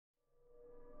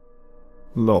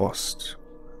lost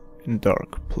in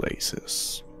dark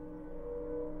places.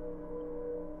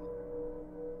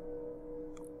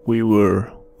 We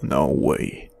were on our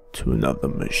way to another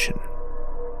mission.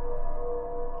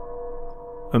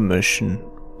 A mission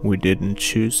we didn't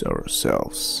choose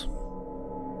ourselves.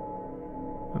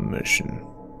 A mission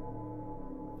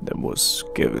that was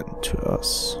given to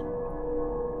us.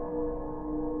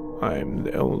 I'm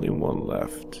the only one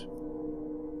left.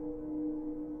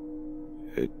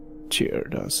 It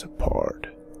teared us apart.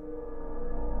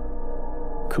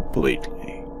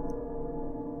 Completely.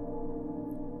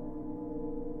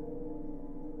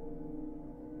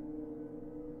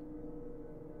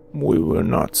 We were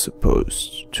not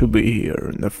supposed to be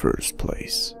here in the first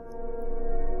place.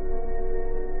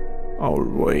 Our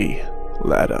way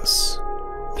led us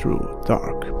through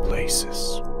dark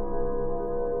places.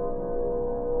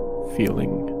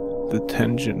 Feeling the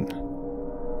tension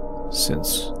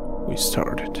since we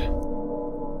started.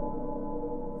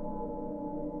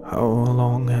 How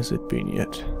long has it been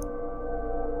yet?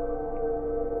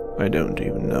 I don't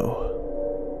even know.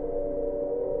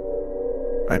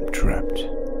 I'm trapped.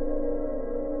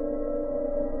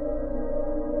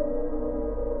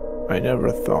 I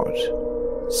never thought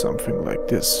something like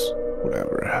this would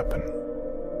ever happen.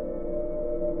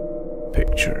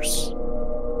 Pictures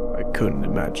I couldn't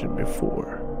imagine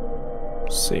before,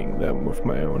 seeing them with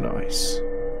my own eyes.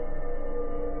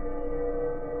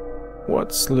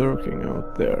 What's lurking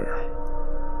out there?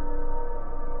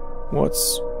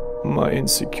 What's my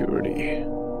insecurity?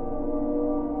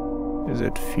 Is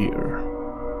it fear?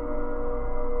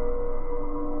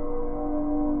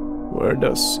 Where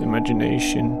does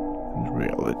imagination and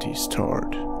reality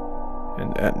start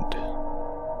and end?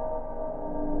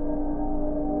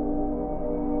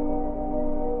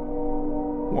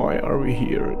 Why are we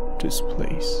here at this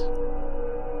place?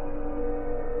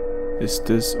 Is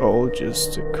this all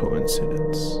just a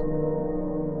coincidence?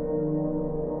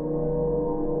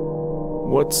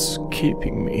 What's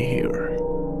keeping me here?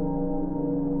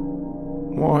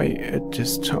 Why at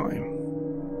this time?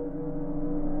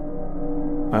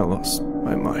 I lost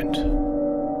my mind.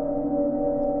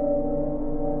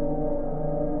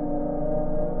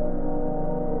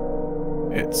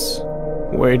 It's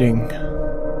waiting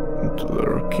and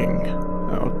lurking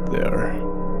out there.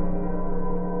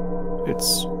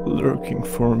 It's lurking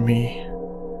for me,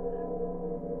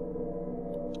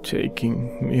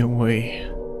 taking me away.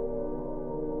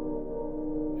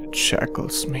 It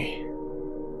shackles me.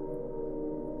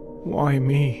 Why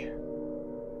me?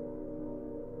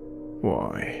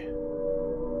 Why?